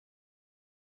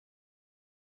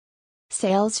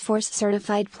Salesforce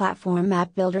Certified Platform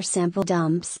App Builder Sample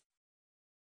Dumps.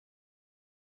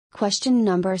 Question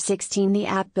number 16. The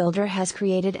app builder has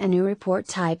created a new report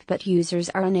type, but users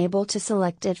are unable to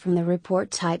select it from the report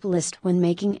type list when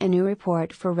making a new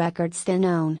report for records they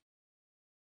own.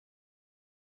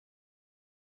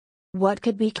 What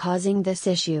could be causing this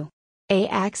issue? A.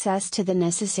 Access to the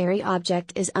necessary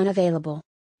object is unavailable.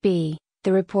 B.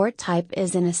 The report type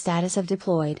is in a status of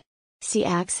deployed. C.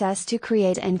 Access to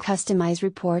create and customize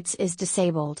reports is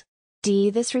disabled.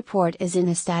 D. This report is in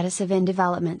a status of in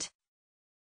development.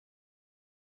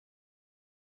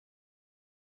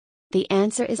 The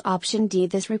answer is option D.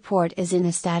 This report is in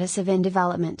a status of in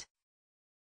development.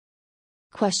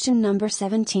 Question number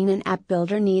 17. An app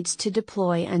builder needs to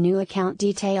deploy a new account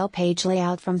detail page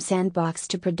layout from sandbox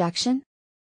to production.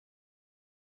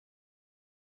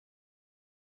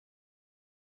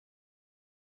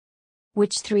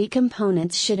 Which three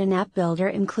components should an app builder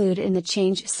include in the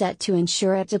change set to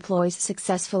ensure it deploys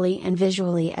successfully and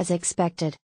visually as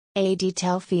expected? A.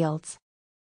 Detail fields.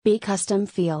 B. Custom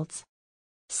fields.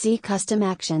 C. Custom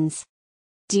actions.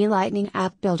 D. Lightning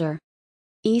App Builder.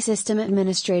 E. System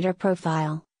Administrator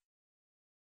Profile.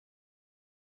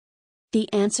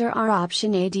 The answer are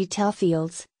option A. Detail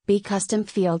fields, B. Custom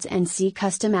fields, and C.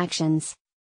 Custom actions.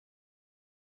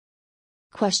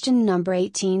 Question number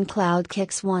 18.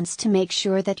 CloudKicks wants to make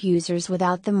sure that users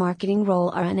without the marketing role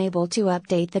are unable to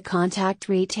update the contact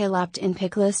retail opt-in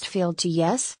picklist field to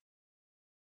yes.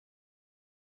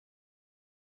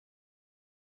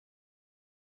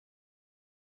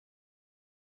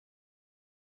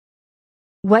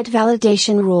 What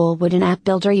validation rule would an app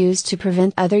builder use to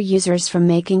prevent other users from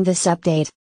making this update?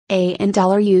 A. And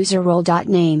 $user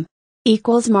role.name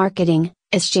equals marketing,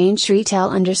 exchange retail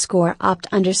underscore opt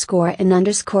underscore in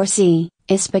underscore C,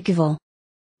 is applicable.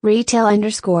 Retail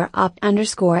underscore opt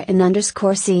underscore in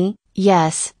underscore C,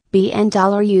 yes. B. And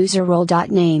 $user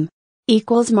role.name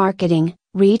equals marketing,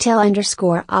 retail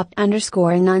underscore opt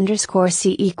underscore in underscore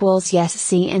C equals yes.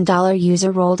 C. And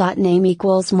 $user role.name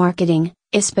equals marketing,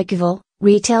 is applicable.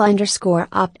 Retail underscore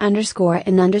opt underscore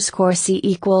in underscore C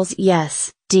equals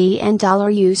yes. D. And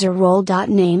 $user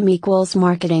role.name equals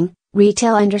marketing,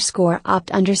 retail underscore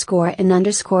opt underscore in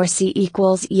underscore C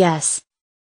equals yes.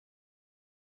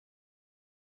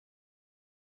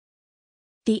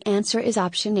 The answer is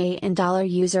option A. And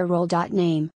 $user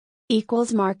role.name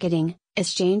equals marketing,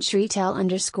 exchange retail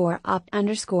underscore opt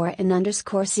underscore in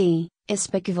underscore C, is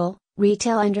applicable.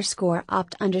 Retail underscore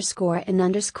opt underscore in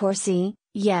underscore C,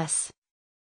 yes.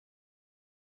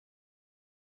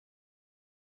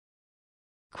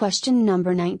 Question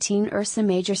number 19. Ursa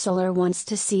Major Solar wants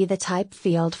to see the type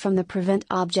field from the prevent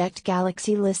object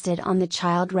galaxy listed on the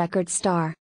child record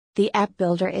star. The app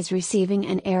builder is receiving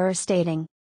an error stating.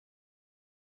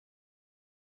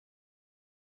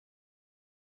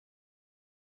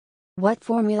 What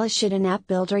formula should an app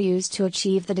builder use to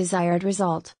achieve the desired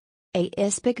result? A.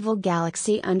 Is applicable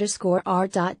galaxy underscore r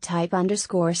dot type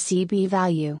underscore cb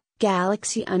value,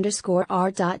 galaxy underscore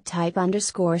r dot type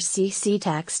underscore cc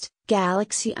text,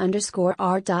 galaxy underscore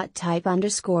r dot type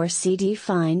underscore c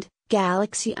defined,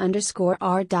 galaxy underscore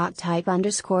r dot type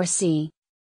underscore c.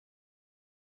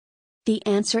 The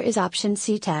answer is option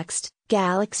C. Text,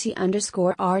 galaxy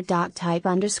underscore r dot type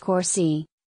underscore c.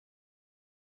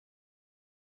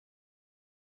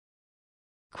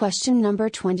 Question number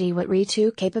 20. What are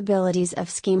two capabilities of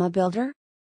Schema Builder?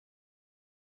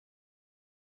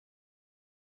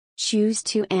 Choose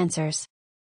two answers.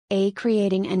 A.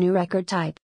 Creating a new record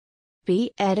type.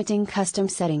 B. Editing custom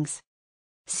settings.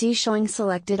 C. Showing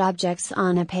selected objects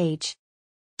on a page.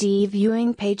 D.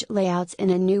 Viewing page layouts in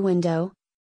a new window.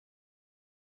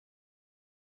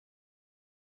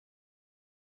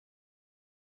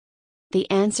 The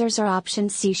answers are option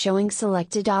C. Showing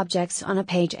selected objects on a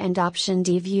page and option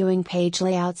D. Viewing page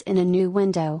layouts in a new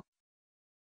window.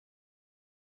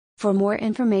 For more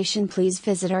information, please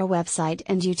visit our website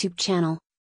and YouTube channel.